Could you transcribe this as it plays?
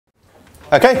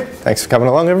Okay, thanks for coming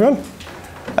along, everyone.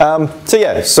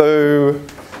 So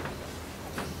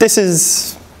this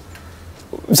is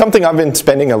something I've been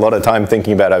spending a lot of time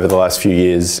thinking about over the last few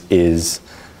years is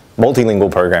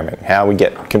multilingual programming, how we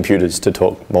get computers to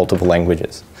talk multiple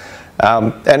languages.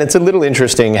 And it's a little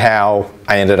interesting how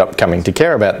I ended up coming to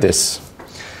care about this.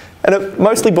 And it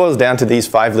mostly boils down to these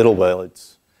 5 little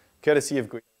words, courtesy of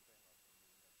Guido.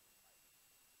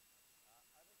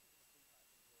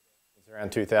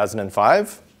 Around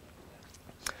 2005.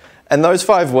 And those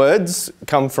 5 words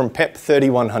come from PEP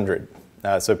 3100.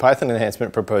 So Python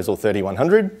Enhancement Proposal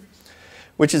 3100,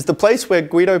 which is the place where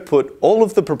Guido put all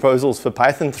of the proposals for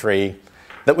Python 3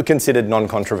 that were considered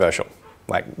non-controversial.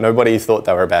 Like nobody thought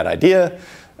they were a bad idea.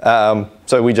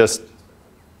 So we just,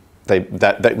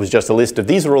 that was just a list of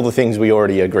these are all the things we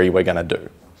already agree we're going to do.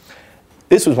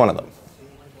 This was one of them.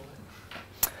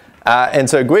 And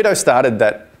so Guido started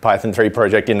that Python 3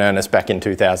 project in earnest back in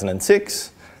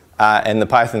 2006, and the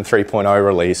Python 3.0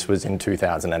 release was in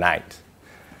 2008.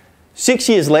 6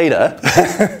 years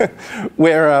later,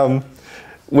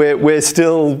 we're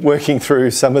still working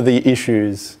through some of the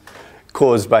issues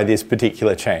caused by this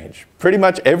particular change. Pretty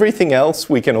much everything else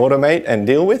we can automate and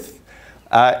deal with.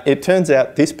 It turns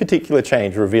out this particular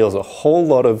change reveals a whole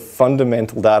lot of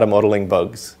fundamental data modeling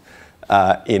bugs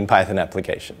in Python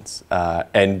applications,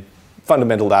 and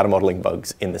fundamental data modeling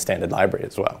bugs in the standard library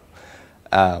as well.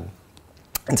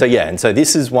 And so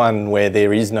this is one where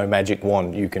there is no magic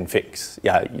wand you can fix.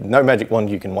 No magic wand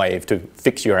you can wave to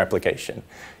fix your application.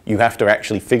 You have to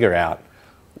actually figure out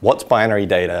what's binary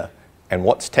data and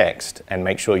what's text and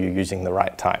make sure you're using the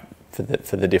right type for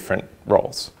the different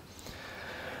roles.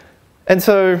 And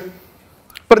so,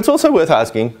 but it's also worth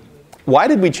asking, why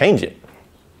did we change it?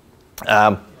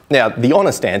 Now, the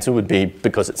honest answer would be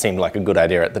because it seemed like a good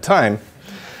idea at the time.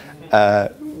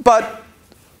 But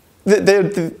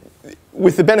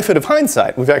with the benefit of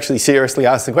hindsight, we've actually seriously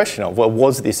asked the question of, well,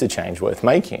 was this a change worth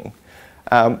making?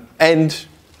 And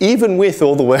even with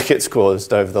all the work it's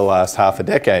caused over the last half a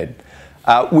decade,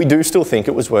 we do still think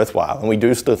it was worthwhile, and we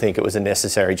do still think it was a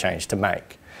necessary change to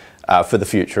make for the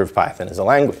future of Python as a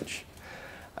language.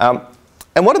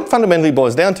 And what it fundamentally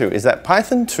boils down to is that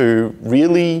Python 2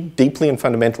 really deeply and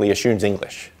fundamentally assumes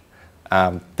English.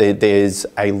 There's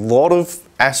a lot of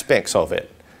aspects of it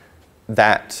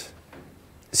that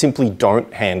simply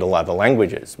don't handle other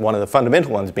languages. One of the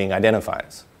fundamental ones being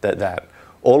identifiers, that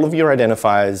all of your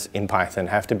identifiers in Python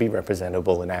have to be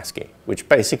representable in ASCII, which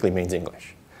basically means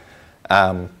English.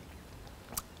 And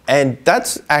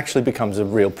that actually becomes a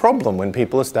real problem when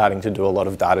people are starting to do a lot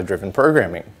of data-driven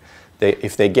programming.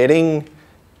 If they're getting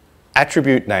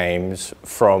attribute names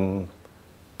from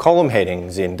column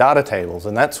headings in data tables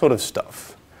and that sort of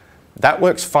stuff, that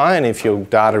works fine if your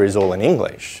data is all in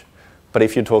English. But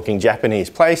if you're talking Japanese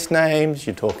place names,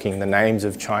 you're talking the names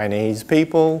of Chinese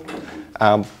people,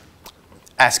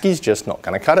 ASCII's just not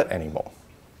going to cut it anymore.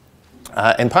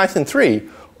 In Python 3,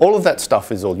 all of that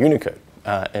stuff is all Unicode.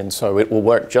 And so it will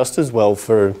work just as well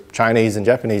for Chinese and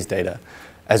Japanese data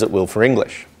as it will for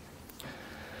English.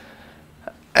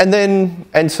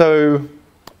 And so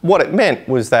what it meant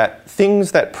was that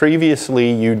things that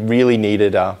previously you really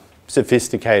needed a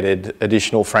sophisticated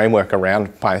additional framework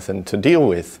around Python to deal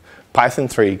with, Python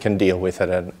 3 can deal with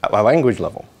at a language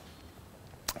level.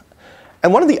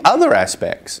 And one of the other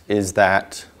aspects is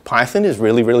that Python is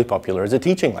really, really popular as a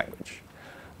teaching language.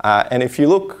 And if you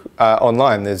look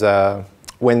online,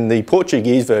 when the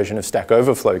Portuguese version of Stack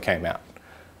Overflow came out,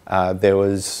 there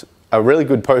was a really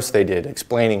good post they did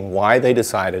explaining why they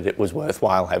decided it was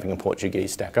worthwhile having a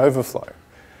Portuguese Stack Overflow.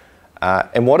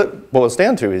 And what it boils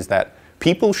down to is that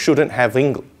people shouldn't have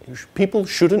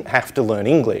to learn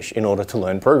English in order to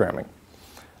learn programming.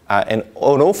 And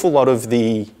an awful lot of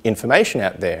the information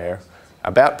out there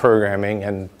about programming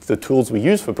and the tools we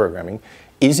use for programming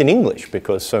is in English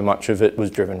because so much of it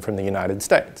was driven from the United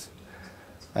States.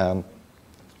 And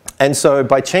so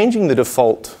by changing the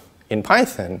default in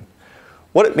Python,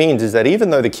 what it means is that even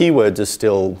though the keywords are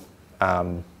still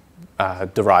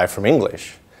derived from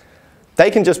English,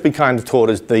 they can just be kind of taught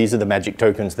as these are the magic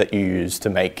tokens that you use to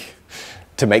make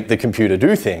the computer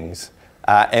do things.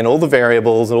 And all the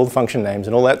variables and all the function names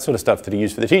and all that sort of stuff that are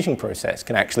used for the teaching process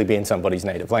can actually be in somebody's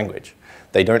native language.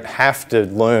 They don't have to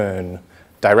learn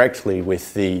directly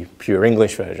with the pure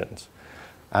English versions.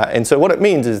 And so what it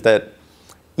means is that,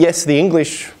 yes, the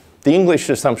English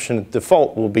assumption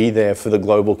default will be there for the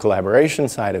global collaboration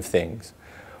side of things,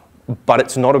 but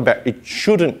it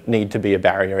shouldn't need to be a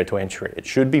barrier to entry. It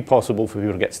should be possible for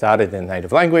people to get started in their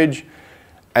native language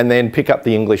and then pick up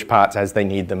the English parts as they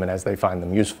need them and as they find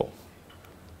them useful.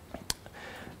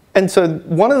 And so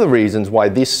one of the reasons why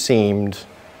this seemed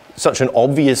such an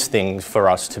obvious thing for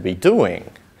us to be doing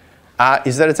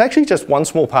is that it's actually just one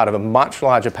small part of a much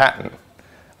larger pattern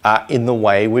in the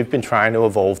way we've been trying to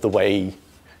evolve the way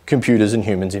computers and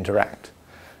humans interact.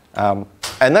 And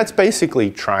that's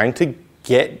basically trying to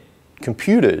get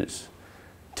computers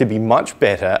to be much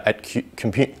better at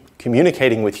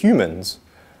communicating with humans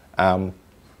on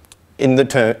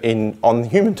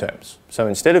human terms. So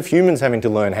instead of humans having to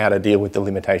learn how to deal with the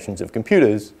limitations of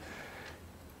computers,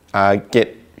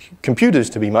 get computers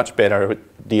to be much better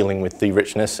at dealing with the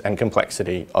richness and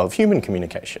complexity of human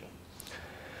communication.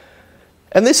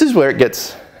 And this is where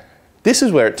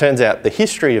it turns out the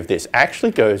history of this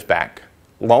actually goes back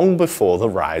long before the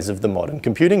rise of the modern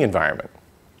computing environment.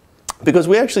 Because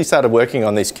we actually started working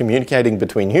on this communicating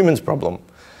between humans problem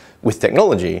with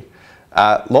technology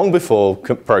long before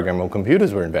programmable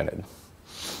computers were invented,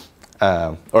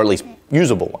 or at least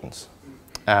usable ones.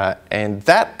 And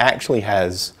that actually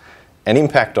has an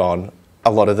impact on a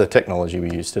lot of the technology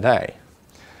we use today.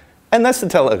 And that's the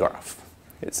telegraph.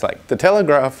 It's like the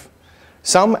telegraph,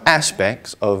 some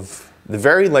aspects of the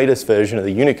very latest version of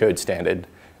the Unicode standard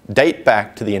date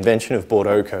back to the invention of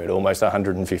Bordeaux code almost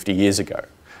 150 years ago.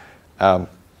 And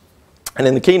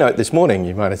in the keynote this morning,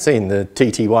 you might have seen the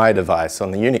TTY device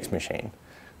on the Unix machine.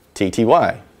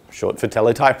 TTY, short for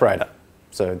teletypewriter.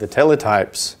 So the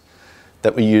teletypes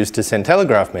that we use to send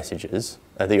telegraph messages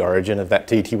are the origin of that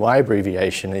TTY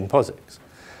abbreviation in POSIX.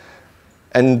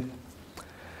 And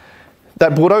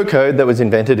that Bordeaux code that was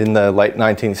invented in the late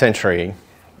 19th century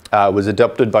was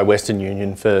adopted by Western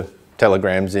Union for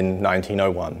telegrams in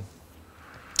 1901,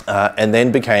 and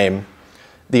then became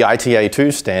the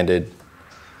ITA2 standard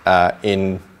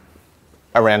in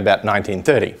around about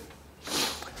 1930.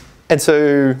 And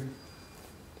so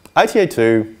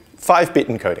ITA2, 5-bit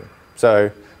encoding.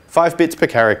 So 5 bits per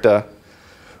character,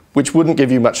 which wouldn't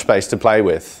give you much space to play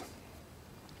with.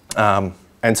 And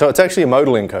so it's actually a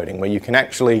modal encoding where you can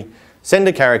actually send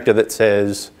a character that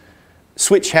says,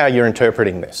 switch how you're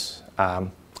interpreting this.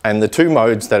 And the two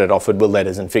modes that it offered were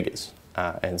letters and figures.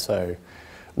 And so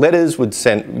letters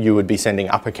you would be sending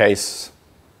uppercase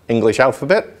English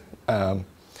alphabet, and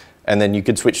then you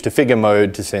could switch to figure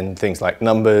mode to send things like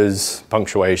numbers,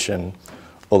 punctuation,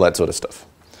 all that sort of stuff.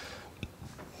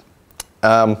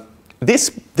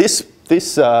 This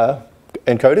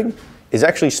encoding is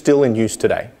actually still in use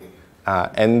today.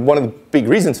 And one of the big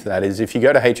reasons for that is if you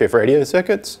go to HF radio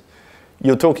circuits,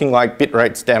 you're talking like bit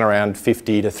rates down around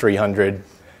 50 to 300.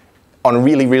 On a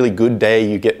really, really good day,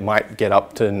 you might get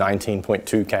up to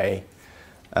 19.2K.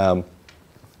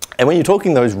 And when you're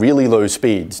talking those really low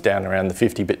speeds down around the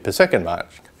 50 bit per second mark,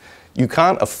 you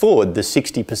can't afford the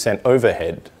 60%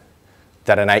 overhead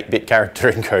that an 8-bit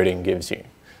character encoding gives you.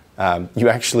 You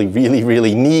actually really,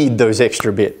 really need those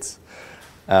extra bits.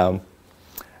 And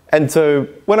so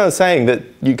when I was saying that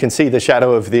you can see the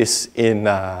shadow of this in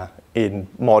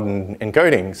modern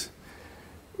encodings,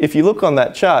 if you look on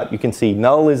that chart, you can see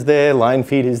null is there, line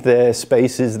feed is there,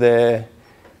 space is there,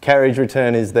 carriage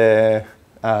return is there,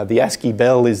 the ASCII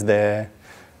bell is there,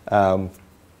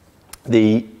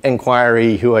 the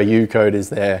inquiry who are you code is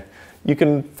there. You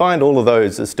can find all of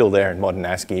those are still there in modern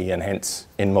ASCII and hence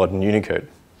in modern Unicode.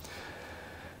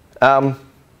 And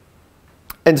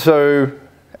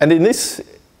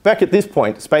back at this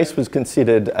point, space was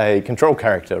considered a control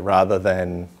character rather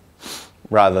than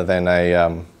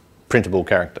a printable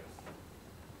character.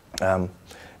 And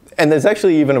there's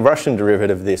actually even a Russian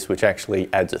derivative of this which actually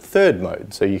adds a third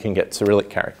mode, so you can get Cyrillic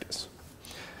characters.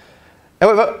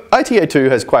 However,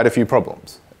 ITA2 has quite a few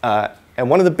problems. And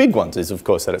one of the big ones is, of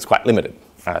course, that it's quite limited,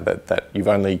 that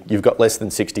you've got less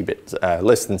than 60 bits,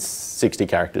 less than 60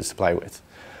 characters to play with.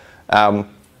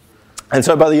 And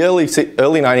so by the early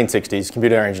 1960s,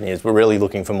 computer engineers were really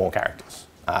looking for more characters.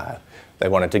 They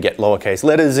wanted to get lowercase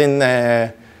letters in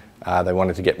there. They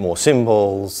wanted to get more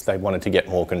symbols. They wanted to get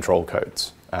more control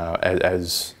codes.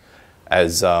 As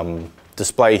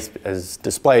displays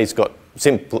got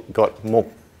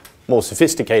more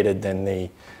sophisticated than the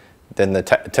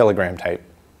telegram tape,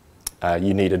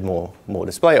 you needed more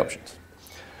display options.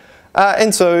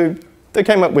 And so they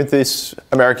came up with this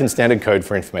American Standard Code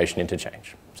for Information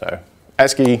Interchange. So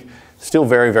ASCII, still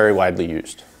very, very widely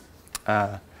used.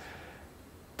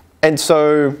 And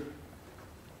so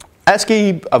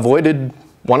ASCII avoided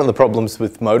one of the problems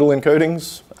with modal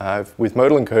encodings. With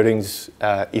modal encodings,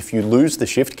 if you lose the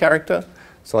shift character,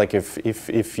 so like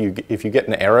if you get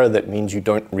an error that means you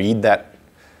don't read that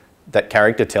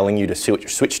character telling you to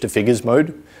switch to figures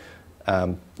mode,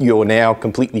 you're now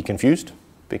completely confused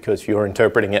because you're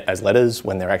interpreting it as letters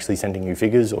when they're actually sending you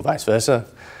figures or vice versa.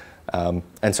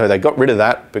 And so they got rid of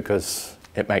that because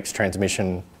it makes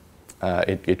transmission,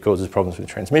 it causes problems with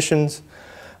transmissions.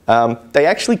 They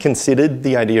actually considered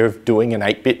the idea of doing an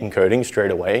 8-bit encoding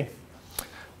straight away.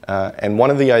 And one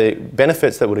of the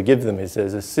benefits that would give them is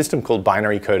there's a system called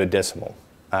binary coded decimal,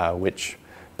 which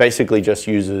basically just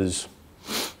uses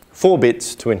 4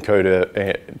 bits to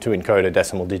encode a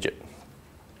decimal digit.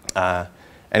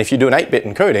 And if you do an 8-bit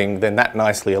encoding, then that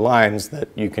nicely aligns that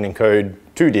you can encode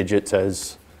 2 digits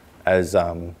as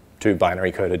 2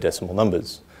 binary coded decimal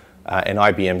numbers. And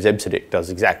IBM's EBCDIC does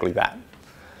exactly that.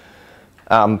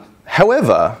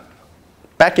 However,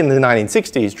 back in the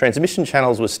 1960s, transmission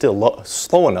channels were still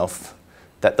slow enough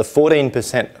that the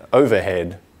 14%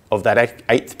 overhead of that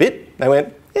 8th bit, they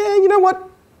went, yeah, you know what?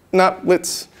 No,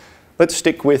 let's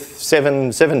stick with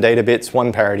 7 data bits,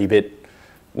 1 parity bit.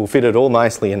 We'll fit it all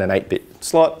nicely in an 8-bit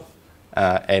slot,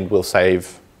 and we'll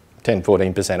save 10,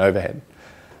 14% overhead.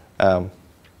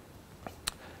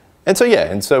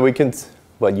 And so we can,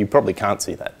 well, you probably can't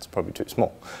see that. It's probably too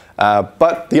small.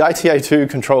 But the ITA2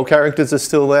 control characters are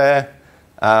still there.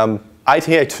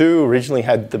 ITA2 originally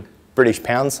had the British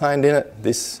pound sign in it.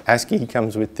 This ASCII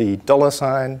comes with the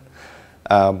 $sign.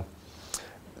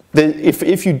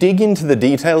 If you dig into the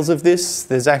details of this,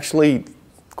 there's actually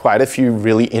quite a few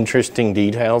really interesting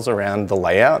details around the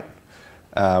layout,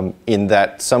 in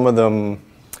that some of them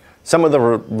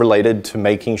are related to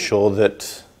making sure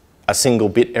that a single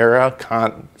bit error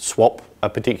can't swap a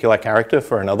particular character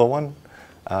for another one.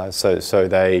 So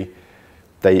the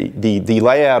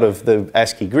layout of the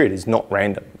ASCII grid is not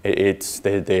random.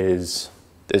 There's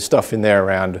stuff in there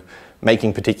around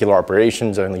making particular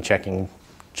operations, only checking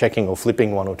or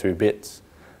flipping 1 or 2 bits.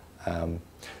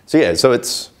 So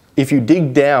if you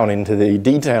dig down into the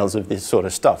details of this sort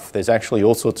of stuff, there's actually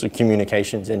all sorts of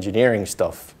communications engineering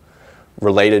stuff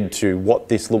related to what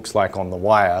this looks like on the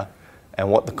wire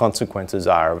and what the consequences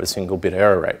are of a single bit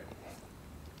error rate.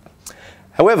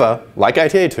 However, like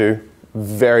ITA2,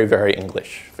 very, very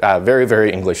English,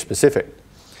 very English specific.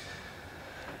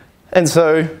 And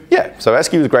so, yeah, so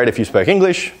ASCII was great if you spoke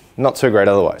English, not so great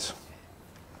otherwise.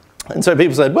 And so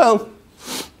people said, well,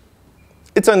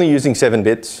 it's only using 7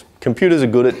 bits. Computers are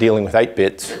good at dealing with 8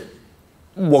 bits.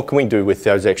 What can we do with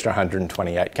those extra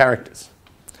 128 characters?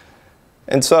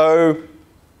 And so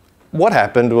what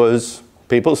happened was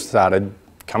people started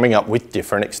coming up with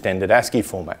different extended ASCII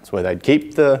formats where they'd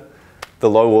keep the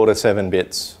low order 7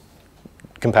 bits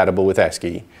compatible with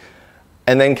ASCII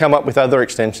and then come up with other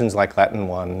extensions like Latin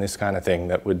 1, this kind of thing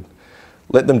that would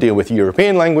let them deal with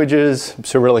European languages,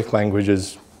 Cyrillic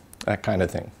languages, that kind of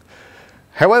thing.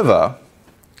 However,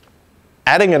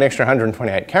 adding an extra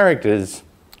 128 characters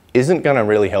isn't going to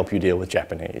really help you deal with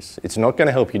Japanese. It's not going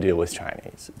to help you deal with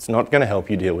Chinese. It's not going to help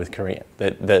you deal with Korean.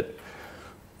 That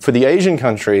for the Asian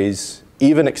countries,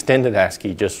 even extended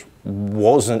ASCII just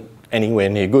wasn't anywhere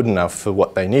near good enough for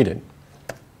what they needed.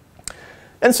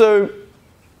 And so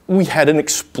we had an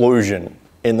explosion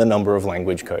in the number of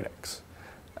language codecs.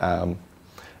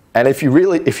 And if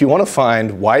you want to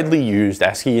find widely used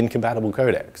ASCII incompatible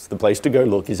codecs, the place to go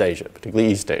look is Asia,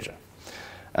 particularly East Asia.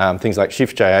 Things like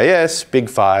Shift.js,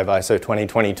 Big5, ISO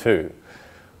 2022.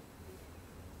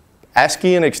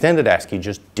 ASCII and extended ASCII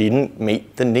just didn't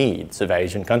meet the needs of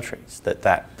Asian countries,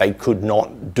 that they could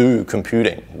not do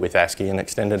computing with ASCII and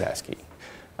extended ASCII.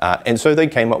 And so they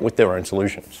came up with their own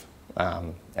solutions.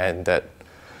 And that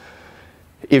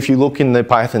if you look in the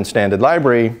Python standard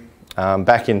library,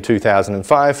 back in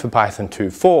 2005 for Python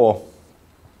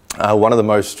 2.4, one of the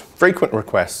most frequent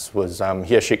requests was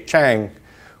Hyeshik Chang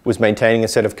was maintaining a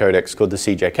set of codecs called the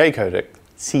CJK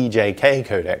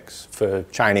codecs for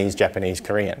Chinese, Japanese,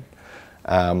 Korean.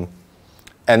 And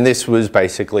this was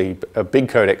basically a big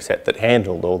codec set that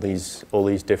handled all these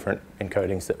different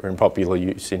encodings that were in popular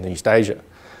use in East Asia.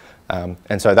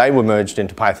 And so they were merged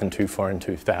into Python 2.4 in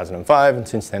 2005, and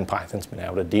since then Python's been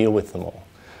able to deal with them all.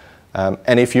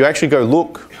 And if you actually go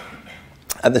look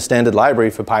at the standard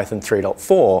library for Python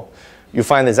 3.4, you'll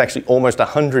find there's actually almost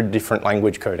 100 different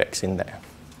language codecs in there.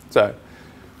 So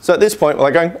at this point, we're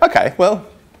like going, okay, well,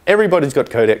 everybody's got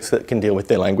codecs that can deal with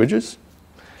their languages.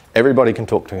 Everybody can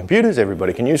talk to computers.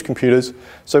 Everybody can use computers.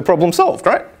 So problem solved,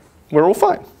 right? We're all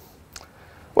fine.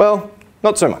 Well,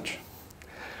 not so much.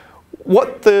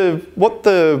 What the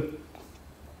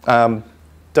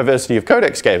diversity of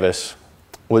codecs gave us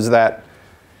was that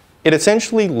it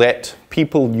essentially let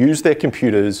people use their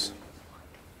computers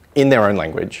in their own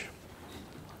language,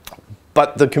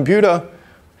 but the computer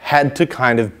had to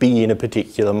kind of be in a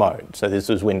particular mode. So this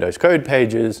was Windows code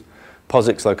pages,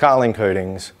 POSIX locale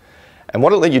encodings, and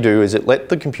what it let you do is it let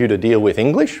the computer deal with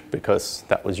English, because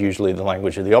that was usually the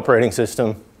language of the operating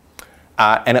system,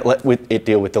 and it let it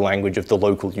deal with the language of the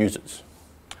local users.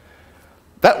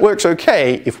 That works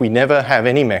okay if we never have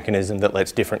any mechanism that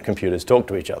lets different computers talk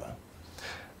to each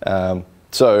other.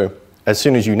 So as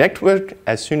soon as you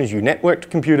networked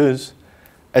computers,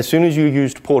 as soon as you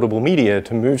used portable media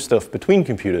to move stuff between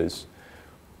computers,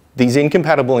 these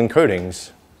incompatible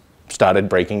encodings started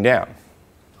breaking down.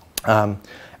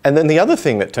 And then the other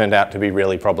thing that turned out to be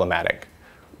really problematic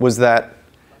was that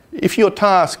if your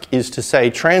task is to, say,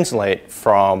 translate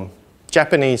from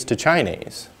Japanese to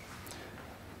Chinese,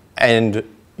 and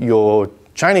your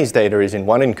Chinese data is in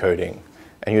one encoding,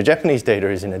 and your Japanese data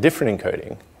is in a different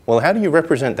encoding, well, how do you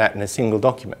represent that in a single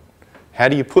document? How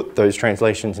do you put those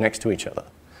translations next to each other?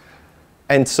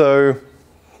 And so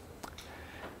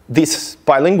this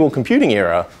bilingual computing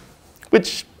era,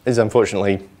 which is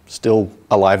unfortunately still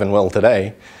alive and well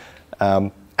today,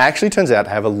 actually turns out to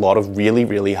have a lot of really,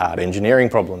 really hard engineering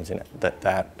problems in it.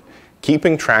 That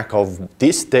keeping track of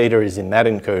this data is in that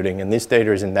encoding and this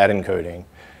data is in that encoding,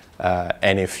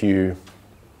 and if you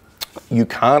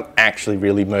can't actually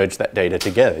really merge that data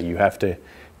together. You have to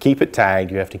keep it tagged,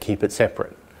 you have to keep it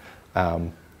separate.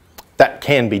 That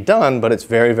can be done, but it's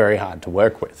very, very hard to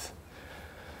work with.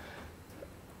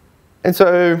 And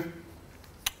so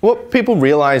what people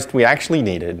realized we actually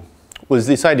needed was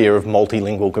this idea of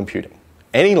multilingual computing.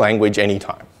 Any language,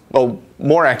 anytime. Well,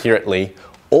 more accurately,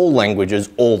 all languages,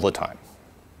 all the time.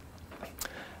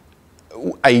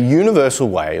 A universal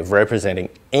way of representing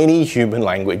any human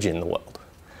language in the world.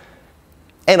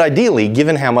 And ideally,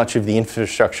 given how much of the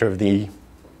infrastructure of the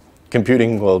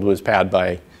computing world was powered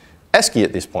by ASCII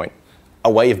at this point, a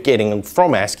way of getting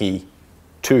from ASCII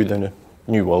to the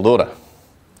New World Order.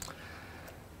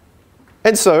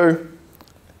 And so,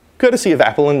 courtesy of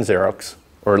Apple and Xerox,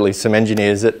 or at least some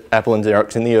engineers at Apple and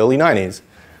Xerox in the early 90s,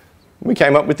 we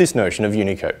came up with this notion of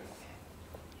Unicode.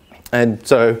 And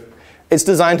so it's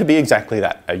designed to be exactly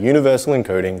that, a universal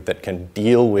encoding that can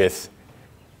deal with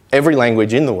every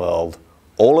language in the world,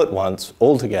 all at once,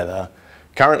 all together,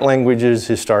 current languages,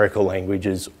 historical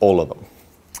languages, all of them.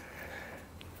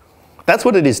 That's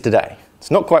what it is today.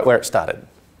 It's not quite where it started.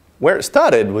 Where it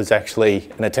started was actually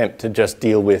an attempt to just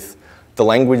deal with the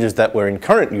languages that were in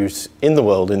current use in the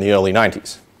world in the early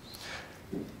 90s.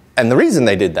 And the reason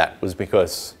they did that was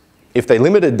because if they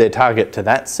limited their target to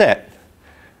that set,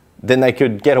 then they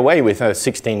could get away with a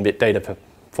 16-bit data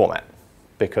format.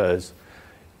 Because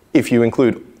if you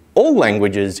include all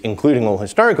languages, including all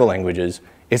historical languages,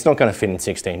 it's not going to fit in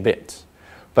 16 bits.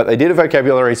 But they did a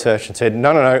vocabulary search and said,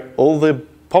 no, no, no, all the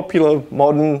popular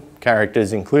modern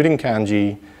characters, including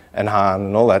kanji and Han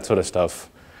and all that sort of stuff,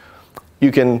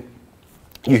 you can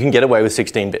get away with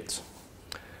 16 bits.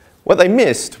 What they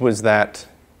missed was that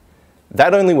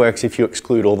that only works if you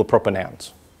exclude all the proper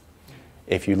nouns.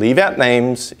 If you leave out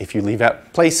names, if you leave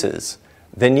out places,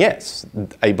 then yes,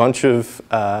 there's a bunch of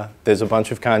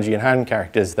kanji and Han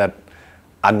characters that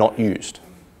are not used.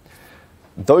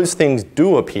 Those things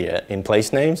do appear in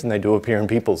place names and they do appear in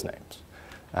people's names.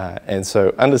 And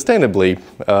so understandably,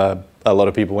 a lot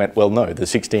of people went, well, no, the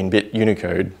 16-bit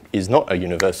Unicode is not a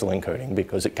universal encoding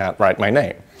because it can't write my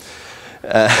name.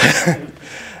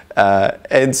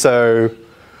 And so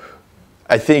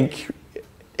I think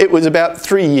it was about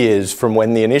 3 years from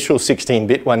when the initial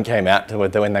 16-bit one came out to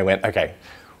when they went, okay,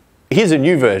 here's a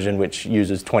new version which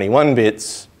uses 21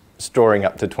 bits, storing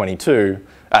up to 22,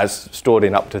 as stored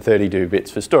in up to 32 bits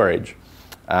for storage.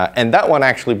 And that one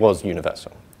actually was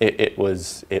universal.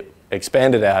 It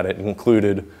expanded out, it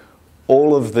included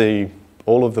all of the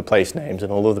place names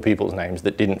and all of the people's names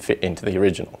that didn't fit into the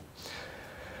original.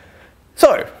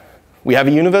 So we have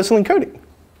a universal encoding.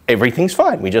 Everything's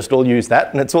fine. We just all use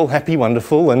that and it's all happy,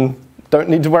 wonderful, and don't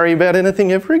need to worry about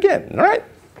anything ever again, right?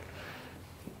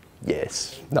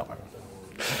 Yes, no.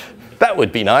 That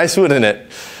would be nice, wouldn't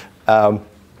it?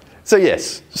 So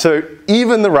yes, so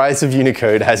even the rise of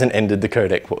Unicode hasn't ended the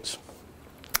codec wars.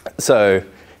 So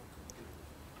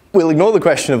we'll ignore the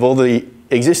question of all the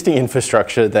existing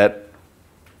infrastructure that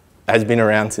has been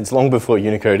around since long before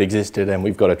Unicode existed, and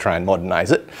we've got to try and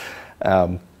modernize it.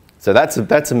 So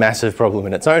that's a massive problem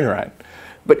in its own right.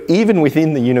 But even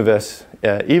within the universe,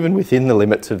 even within the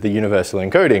limits of the universal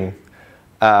encoding,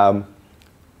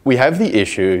 we have the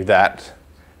issue that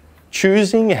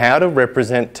choosing how to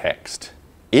represent text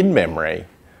in memory,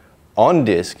 on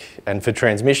disk, and for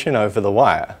transmission over the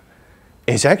wire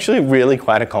is actually really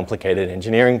quite a complicated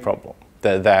engineering problem.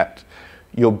 That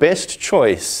your best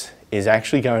choice is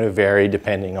actually going to vary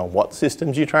depending on what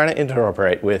systems you're trying to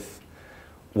interoperate with,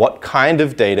 what kind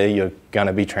of data you're going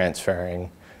to be transferring,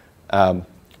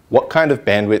 what kind of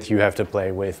bandwidth you have to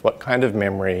play with, what kind of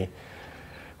memory,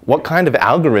 what kind of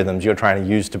algorithms you're trying to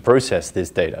use to process this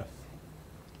data.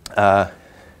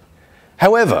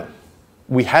 However,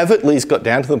 we have at least got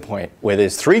down to the point where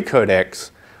there's 3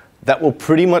 codecs that will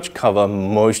pretty much cover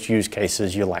most use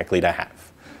cases you're likely to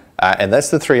have. And that's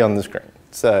the 3 on the screen.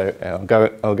 So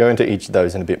I'll go into each of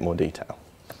those in a bit more detail.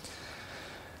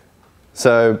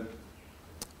 So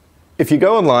if you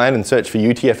go online and search for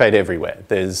UTF-8 everywhere,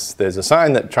 there's a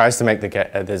sign that tries to make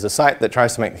there's a site that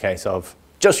tries to make the case of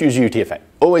just use UTF-8,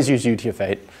 always use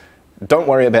UTF-8, don't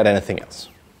worry about anything else.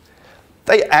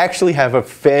 They actually have a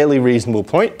fairly reasonable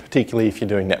point, particularly if you're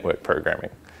doing network programming.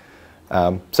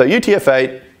 So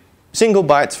UTF-8, single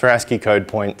bytes for ASCII code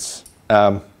points,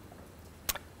 up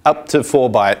to 4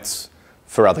 bytes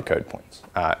for other code points.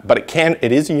 But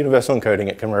it is a universal encoding.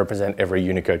 It can represent every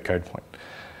Unicode code point.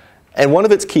 And one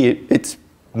of its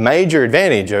major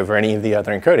advantage over any of the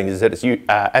other encodings is that it's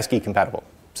ASCII compatible.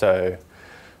 So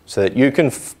that you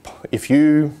can, if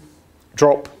you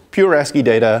drop pure ASCII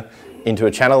data into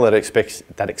a channel that expects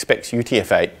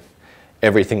UTF-8,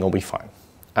 everything will be fine.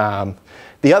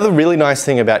 The other really nice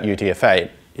thing about UTF-8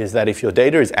 is that if your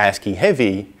data is ASCII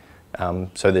heavy,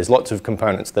 so there's lots of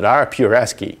components that are pure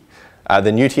ASCII,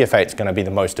 then UTF-8 is going to be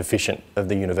the most efficient of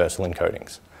the universal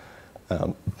encodings.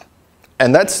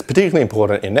 And that's particularly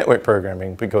important in network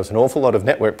programming because an awful lot of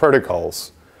network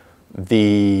protocols,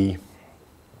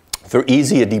 for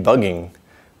easier debugging,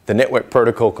 the network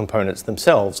protocol components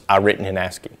themselves are written in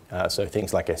ASCII. So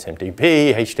things like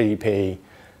SMTP, HTTP,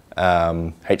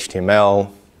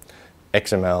 HTML,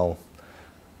 XML,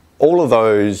 all of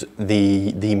those,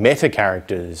 the meta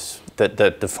characters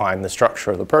that define the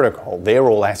structure of the protocol, they're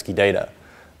all ASCII data.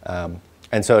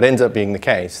 And so it ends up being the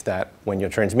case that when you're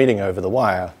transmitting over the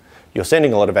wire, you're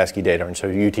sending a lot of ASCII data, and so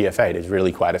UTF-8 is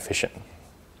really quite efficient.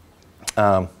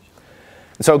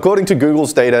 So according to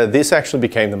Google's data, this actually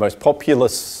became the most popular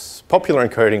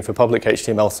encoding for public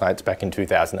HTML sites back in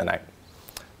 2008.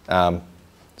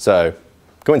 So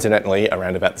coincidentally,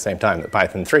 around about the same time that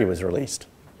Python 3 was released,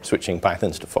 switching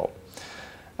Python's default.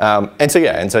 And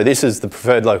so this is the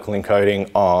preferred local encoding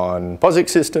on POSIX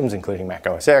systems, including Mac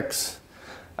OS X.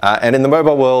 And in the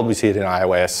mobile world, we see it in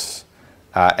iOS.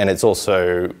 And it's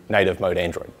also native mode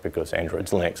Android, because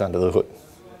Android's Linux under the hood.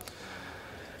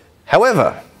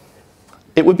 However,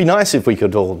 it would be nice if we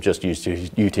could all just use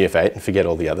UTF-8 and forget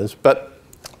all the others, but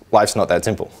life's not that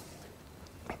simple.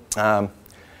 And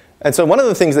so one of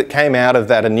the things that came out of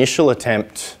that initial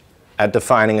attempt at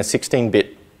defining a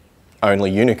 16-bit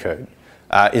only Unicode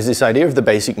is this idea of the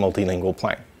basic multilingual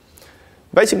plane.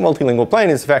 Basic multilingual plane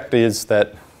is the fact is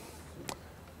that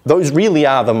those really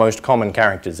are the most common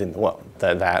characters in the world.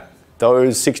 That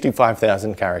those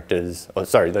 65,000 characters, or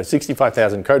sorry, those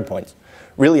 65,000 code points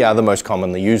really are the most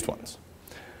commonly used ones.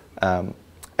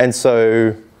 And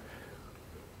so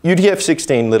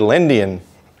UTF-16 little endian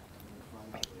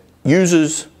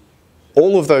uses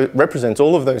all of those, represents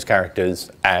all of those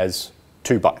characters as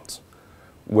 2 bytes,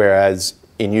 whereas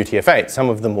in UTF-8, some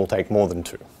of them will take more than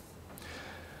 2.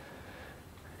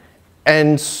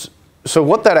 And so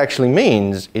what that actually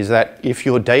means is that if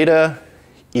your data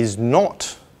is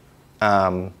not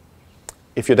ASCII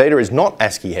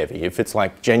heavy, if it's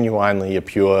like genuinely a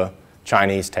pure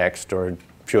Chinese text or a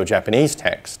pure Japanese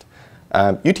text,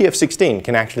 UTF-16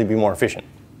 can actually be more efficient.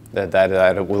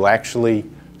 That it will actually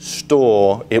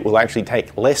store, it will actually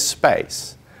take less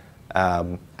space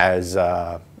as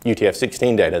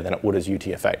UTF-16 data than it would as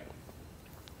UTF-8.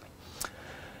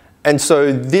 And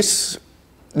so this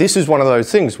is one of those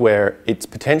things where it's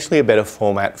potentially a better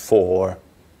format for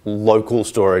local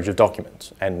storage of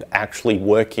documents and actually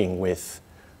working with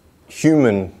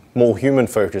more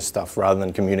human-focused stuff rather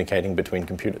than communicating between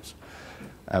computers.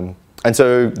 And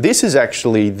so this is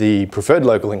actually the preferred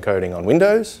local encoding on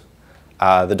Windows,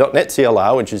 the .NET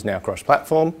CLR, which is now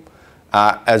cross-platform,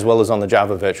 as well as on the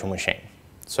Java virtual machine.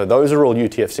 So those are all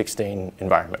UTF-16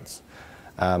 environments.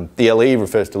 The LE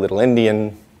refers to little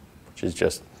endian, which is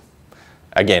just,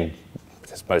 again,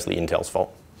 it's mostly Intel's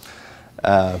fault.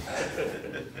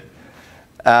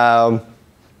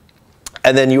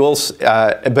 And then you also,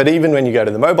 but even when you go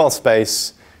to the mobile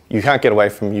space, you can't get away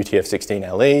from UTF-16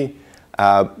 LE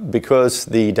because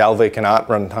the Dalvik and ART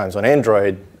runtimes on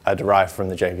Android are derived from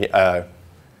the JVM,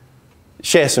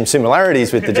 share some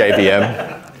similarities with the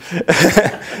JVM.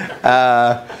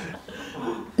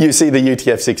 You see the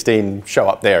UTF-16 show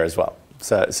up there as well.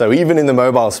 So even in the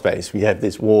mobile space, we have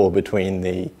this war between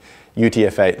the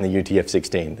UTF-8 and the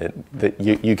UTF-16 that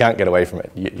you can't get away from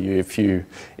it. If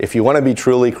you want to be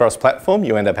truly cross-platform,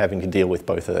 you end up having to deal with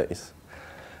both of these.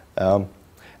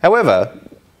 However,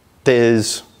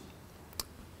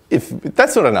 if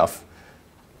that's not enough.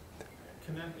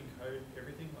 Can that encode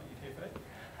everything?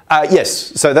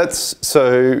 Yes, so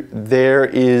there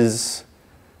is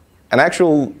an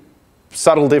actual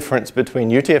subtle difference between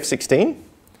UTF-16,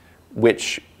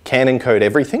 which can encode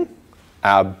everything,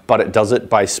 but it does it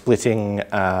by splitting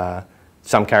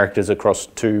some characters across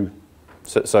two,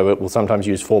 so it will sometimes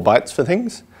use 4 bytes for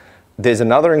things. There's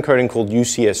another encoding called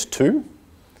UCS2,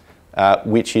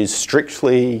 which is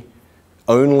strictly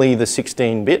only the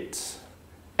 16 bits,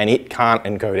 and it can't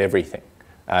encode everything.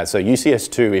 So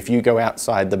UCS2, if you go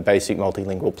outside the basic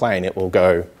multilingual plane, it will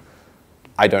go,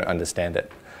 I don't understand it.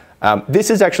 This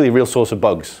is actually a real source of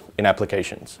bugs in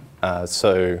applications.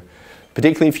 So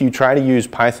particularly if you try to use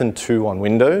Python 2 on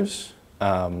Windows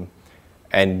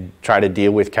and try to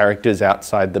deal with characters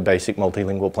outside the basic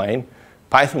multilingual plane,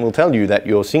 Python will tell you that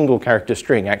your single character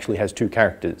string actually has 2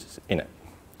 characters in it.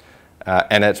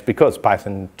 And it's because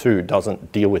Python 2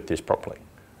 doesn't deal with this properly.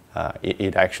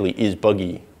 It actually is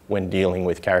buggy when dealing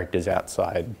with characters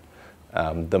outside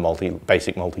the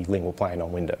basic multilingual plane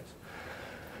on Windows.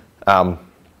 And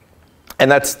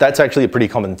that's actually a pretty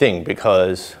common thing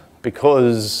because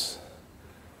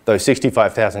those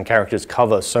 65,000 characters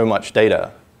cover so much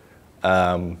data,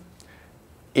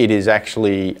 it is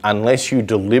actually, unless you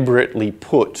deliberately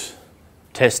put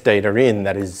test data in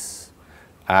that is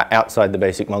outside the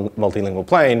basic multilingual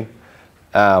plane,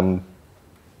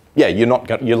 yeah,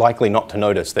 you're likely not to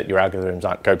notice that your algorithms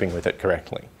aren't coping with it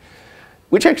correctly.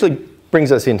 Which actually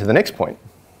brings us into the next point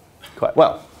quite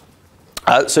well.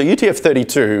 So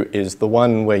UTF-32 is the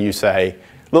one where you say,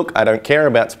 look, I don't care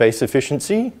about space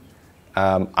efficiency.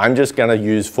 I'm just going to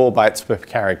use 4 bytes per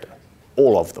character,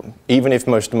 all of them, even if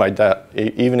most of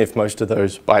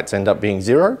those bytes end up being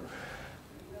 0.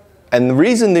 And the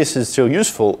reason this is still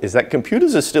useful is that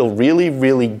computers are still really,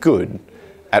 really good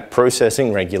at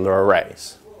processing regular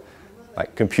arrays.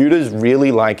 Like, computers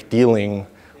really like dealing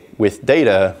with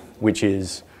data which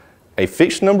is a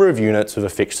fixed number of units of a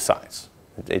fixed size.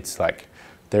 It's like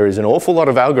there is an awful lot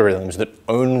of algorithms that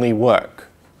only work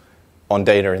on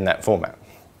data in that format.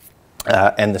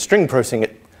 And the string processing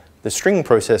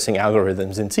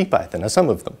algorithms in CPython are some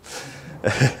of them.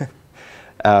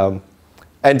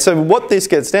 And so what this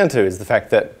gets down to is the fact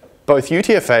that both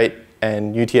UTF-8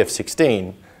 and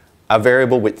UTF-16 are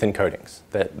variable width encodings,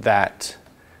 that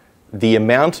the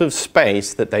amount of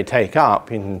space that they take up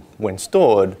when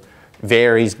stored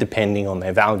varies depending on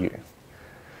their value.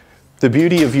 The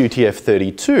beauty of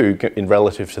UTF-32 in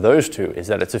relative to those two is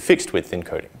that it's a fixed width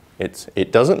encoding.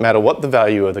 It doesn't matter what the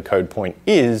value of the code point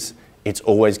is, it's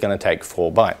always going to take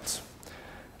 4 bytes.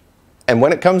 And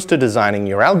when it comes to designing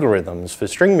your algorithms for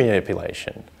string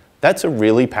manipulation, that's a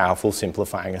really powerful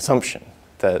simplifying assumption.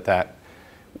 That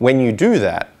when you do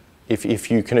that, if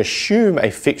you can assume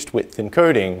a fixed width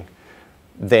encoding,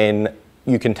 then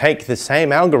you can take the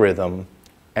same algorithm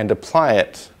and apply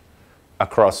it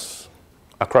across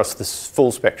this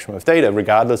full spectrum of data,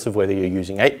 regardless of whether you're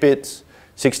using 8 bits,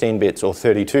 16 bits, or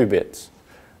 32 bits.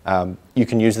 You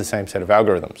can use the same set of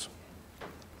algorithms.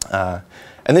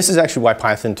 And this is actually why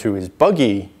Python 2 is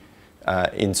buggy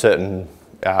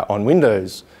on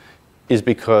Windows, is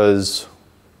because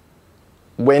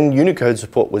when Unicode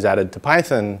support was added to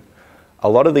Python, a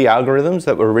lot of the algorithms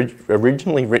that were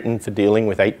originally written for dealing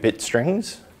with 8-bit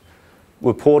strings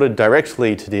were ported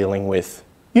directly to dealing with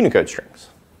Unicode strings.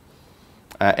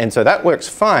 And so that works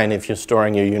fine if you're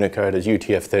storing your Unicode as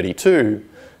UTF-32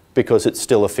 because it's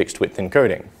still a fixed width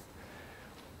encoding.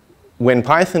 When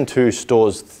Python 2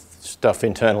 stores stuff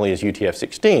internally as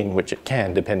UTF-16, which it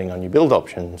can depending on your build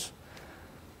options,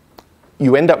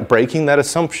 you end up breaking that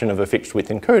assumption of a fixed width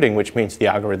encoding, which means the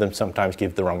algorithms sometimes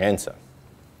give the wrong answer.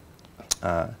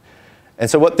 And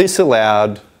so what this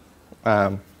allowed,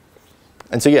 and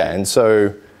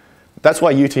so that's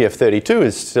why UTF-32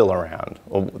 is still around,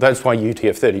 or that's why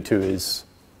UTF-32 is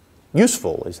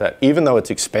useful, is that even though it's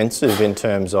expensive in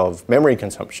terms of memory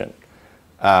consumption,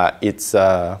 it's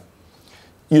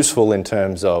useful in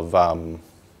terms of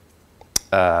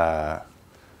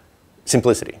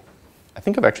simplicity. I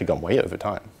think I've actually gone way over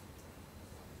time.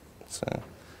 So,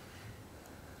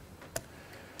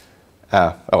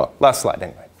 oh well, last slide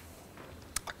anyway.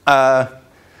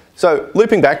 So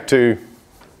looping back to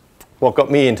what got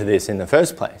me into this in the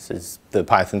first place is the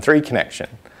Python 3 connection.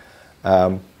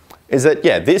 Is that,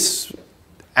 yeah,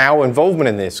 our involvement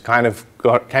in this kind of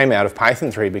came out of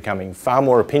Python 3 becoming far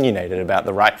more opinionated about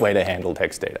the right way to handle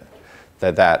text data.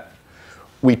 That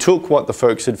we took what the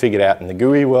folks had figured out in the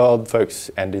GUI world,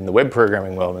 and in the web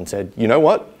programming world, and said, you know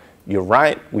what, you're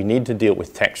right, we need to deal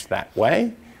with text that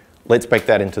way. Let's bake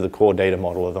that into the core data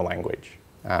model of the language.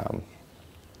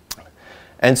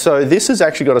 And so this has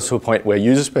actually got us to a point where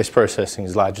user space processing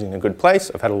is largely in a good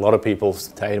place. I've had a lot of people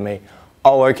say to me,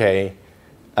 oh, okay,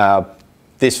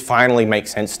 this finally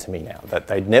makes sense to me now, that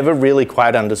they'd never really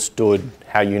quite understood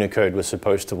how Unicode was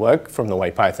supposed to work from the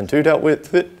way Python 2 dealt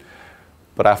with it.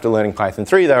 But after learning Python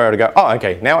 3, they were able to go, oh,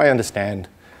 okay, now I understand.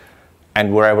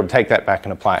 And we're able to take that back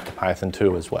and apply it to Python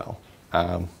 2 as well.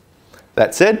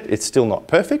 That said, it's still not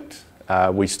perfect.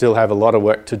 We still have a lot of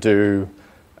work to do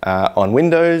on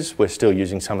Windows. We're still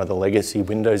using some of the legacy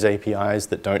Windows APIs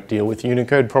that don't deal with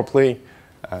Unicode properly.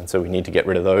 And so we need to get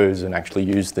rid of those and actually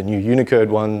use the new Unicode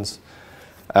ones.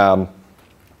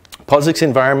 POSIX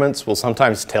environments will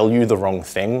sometimes tell you the wrong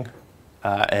thing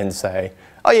and say,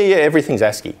 oh, yeah, everything's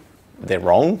ASCII. They're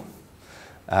wrong.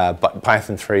 But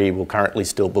Python 3 will currently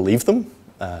still believe them.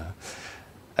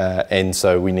 And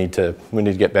so we need to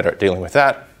get better at dealing with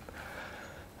that.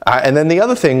 And then the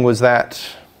other thing was that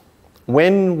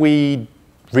when we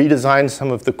redesigned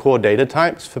some of the core data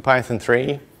types for Python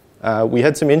 3, we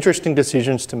had some interesting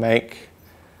decisions to make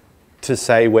to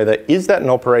say whether is that an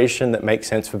operation that makes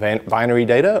sense for binary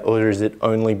data, or does it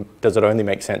only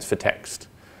make sense for text?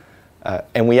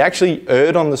 And we actually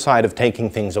erred on the side of taking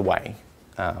things away.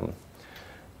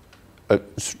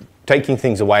 Taking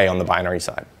things away on the binary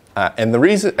side. And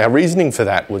our reasoning for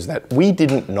that was that we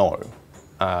didn't know,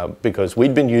 because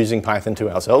we'd been using Python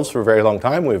 2 ourselves for a very long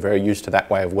time. We were very used to that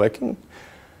way of working.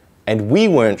 And we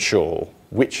weren't sure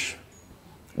which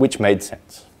made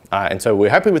sense. And so we're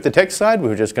happy with the text side. We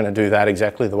were just going to do that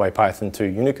exactly the way Python 2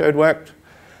 Unicode worked.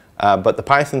 But the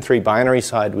Python 3 binary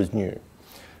side was new.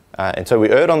 And so we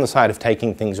erred on the side of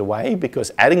taking things away,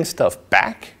 because adding stuff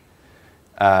back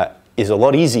is a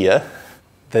lot easier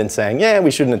than saying, yeah,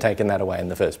 we shouldn't have taken that away in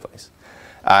the first place.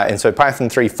 And so Python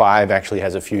 3.5 actually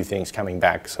has a few things coming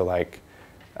back. So like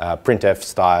printf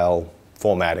style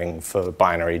formatting for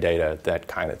binary data, that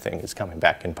kind of thing is coming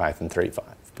back in Python 3.5,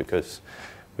 because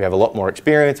we have a lot more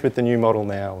experience with the new model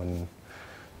now, and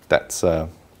that's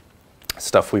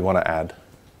stuff we want to add.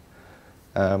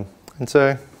 And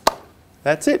so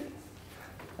that's it.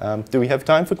 Do we have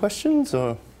time for questions?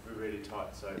 Or? We're really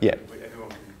tight, so yeah. Everyone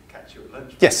can catch you at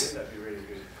lunch. Yes. That'd be really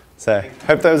good. So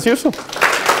hope that was useful.